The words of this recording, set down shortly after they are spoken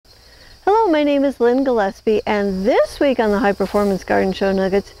my name is Lynn Gillespie, and this week on the High Performance Garden Show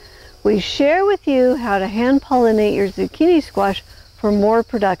Nuggets, we share with you how to hand pollinate your zucchini squash for more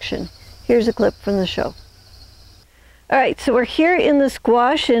production. Here's a clip from the show. All right, so we're here in the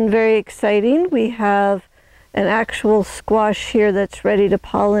squash and very exciting. We have an actual squash here that's ready to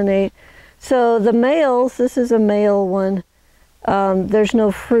pollinate. So the males, this is a male one. There's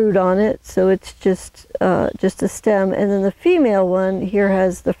no fruit on it, so it's just a stem. And then the female one here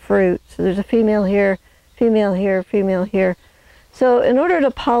has the fruit. So there's a female here, female here, female here. So in order to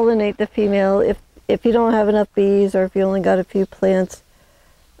pollinate the female, if you don't have enough bees or if you only got a few plants,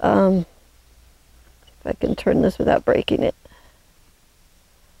 if I can turn this without breaking it.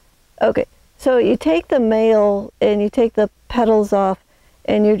 Okay, so you take the male and you take the petals off,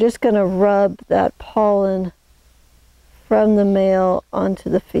 and you're just going to rub that pollen from the male onto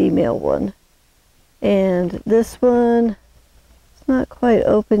the female one. And this one, it's not quite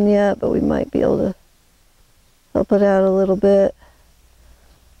open yet, but we might be able to help it out a little bit.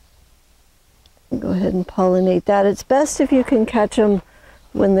 Go ahead and pollinate that. It's best if you can catch them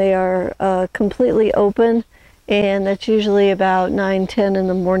when they are completely open, and that's usually about 9-10 in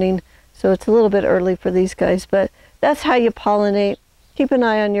the morning, so it's a little bit early for these guys, but that's how you pollinate. Keep an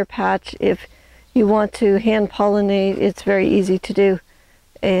eye on your patch. If you want to hand pollinate, it's very easy to do,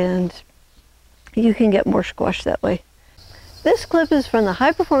 and you can get more squash that way. This clip is from the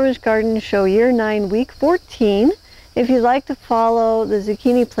High Performance Garden Show Year 9, Week 14. If you'd like to follow the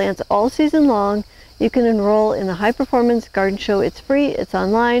zucchini plants all season long, you can enroll in the High Performance Garden Show. It's free, it's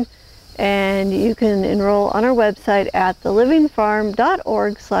online, and you can enroll on our website at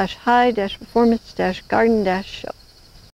thelivingfarm.org/high-performance-garden-show.